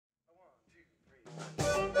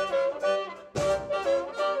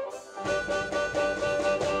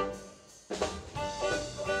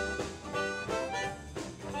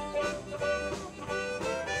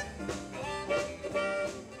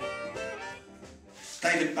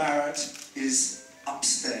David Barrett is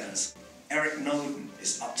upstairs. Eric Noden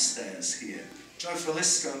is upstairs here. Joe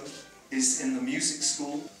Felisko is in the music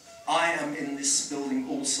school. I am in this building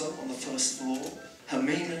also on the first floor.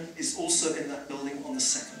 Hermina is also in that building on the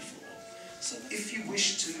second floor. So if you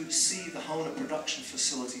wish to see the Hohner production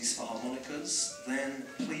facilities for harmonicas, then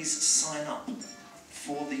please sign up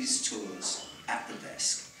for these tours at the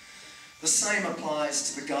desk. The same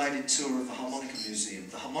applies to the guided tour of the Harmonica Museum.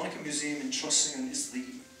 The Harmonica Museum in Trossingen is the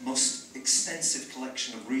most extensive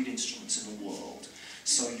collection of reed instruments in the world,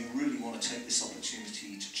 so you really want to take this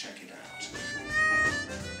opportunity to check it out.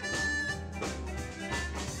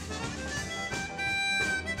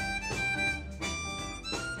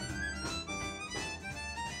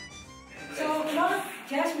 So a lot of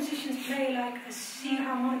jazz musicians play like a C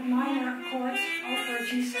harmonic minor chord over a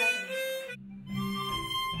G7.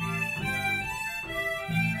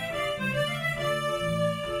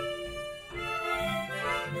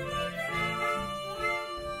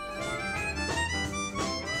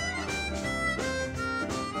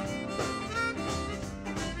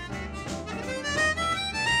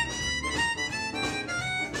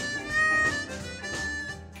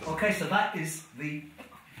 Okay, so that is the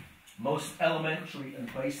most elementary and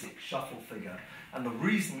basic shuffle figure, and the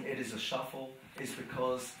reason it is a shuffle is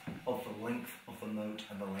because of the length of the note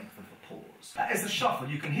and the length of the pause. As a shuffle,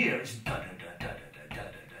 you can hear it's da da da da da da da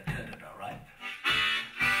da da da, right?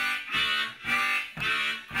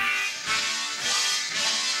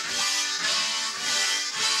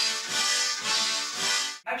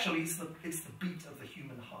 Actually, it's the beat of the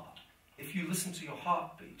human heart. If you listen to your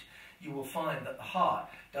heartbeat, you will find that the heart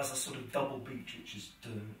does a sort of double beat, which is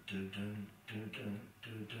dun dun dun dun dun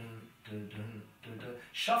dun dun dun dun dun dun.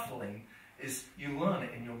 Shuffling is you learn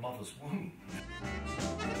it in your mother's womb.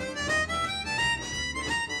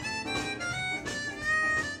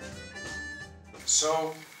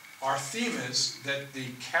 So our theme is that the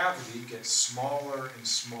cavity gets smaller and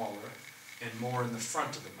smaller and more in the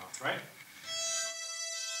front of the mouth, right?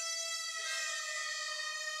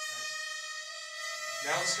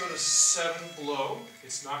 Now let's go to 7 blow.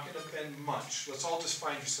 It's not going to bend much. Let's all just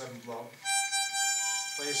find your 7 blow.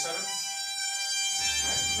 Play your 7.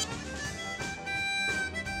 Right.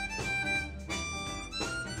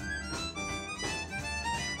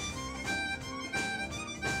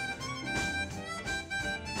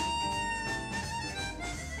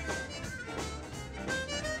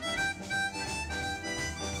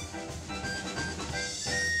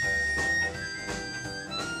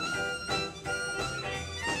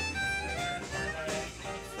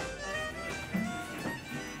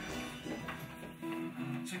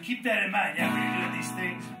 So keep that in mind, yeah, when you're doing these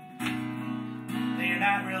things, that you're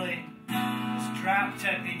not really, this drop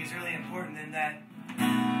technique is really important in that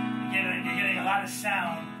you're getting a lot of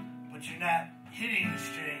sound, but you're not hitting the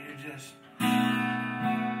string, you're just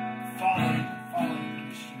following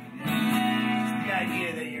the string. Yeah. It's the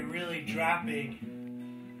idea that you're really dropping,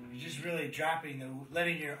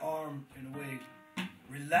 letting your arm, in a way,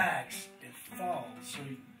 relax and fall. So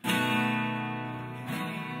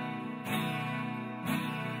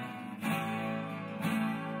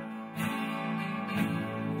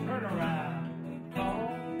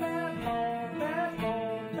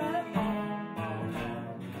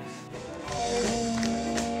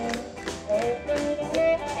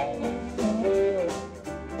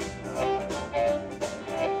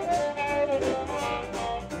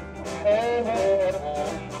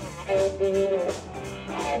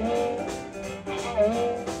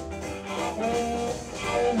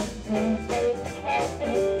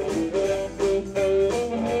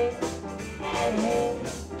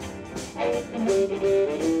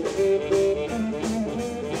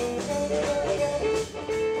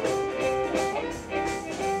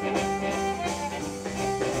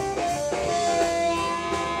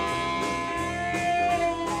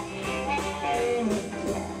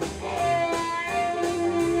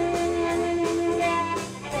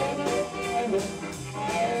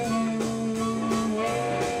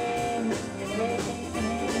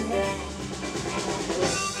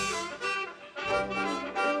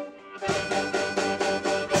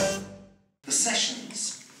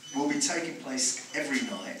taking place every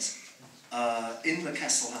night in the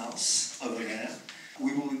Castle House over there.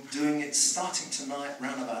 We will be doing it starting tonight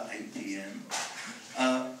round about 8 p.m.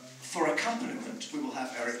 For accompaniment, we will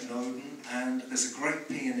have Eric Noden, and there's a great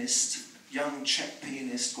pianist, young Czech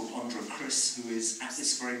pianist called Ondra Chris, who is at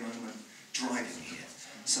this very moment driving here.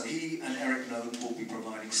 So he and Eric Noden will be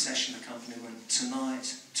providing session accompaniment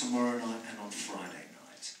tonight, tomorrow night, and on Friday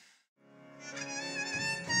night.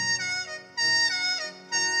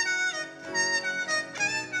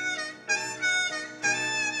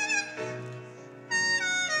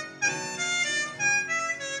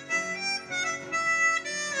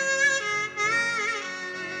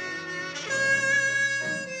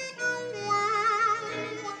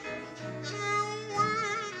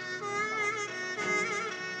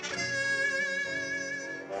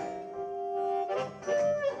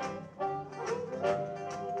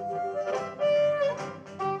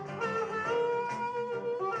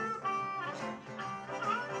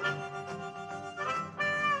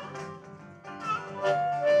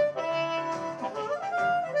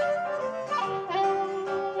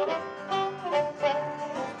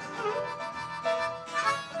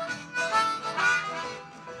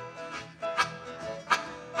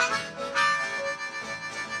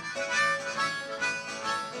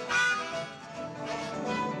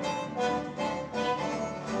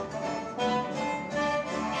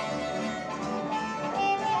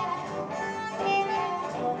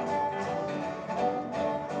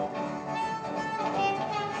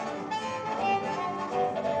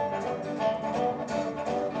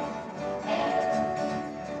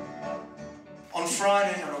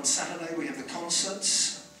 Friday and on Saturday we have the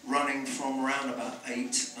concerts running from around about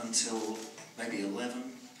 8 until maybe 11.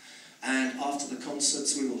 And after the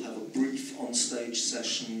concerts we will have a brief on-stage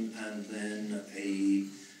session and then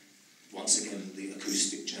once again the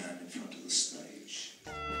acoustic jam in front of the stage.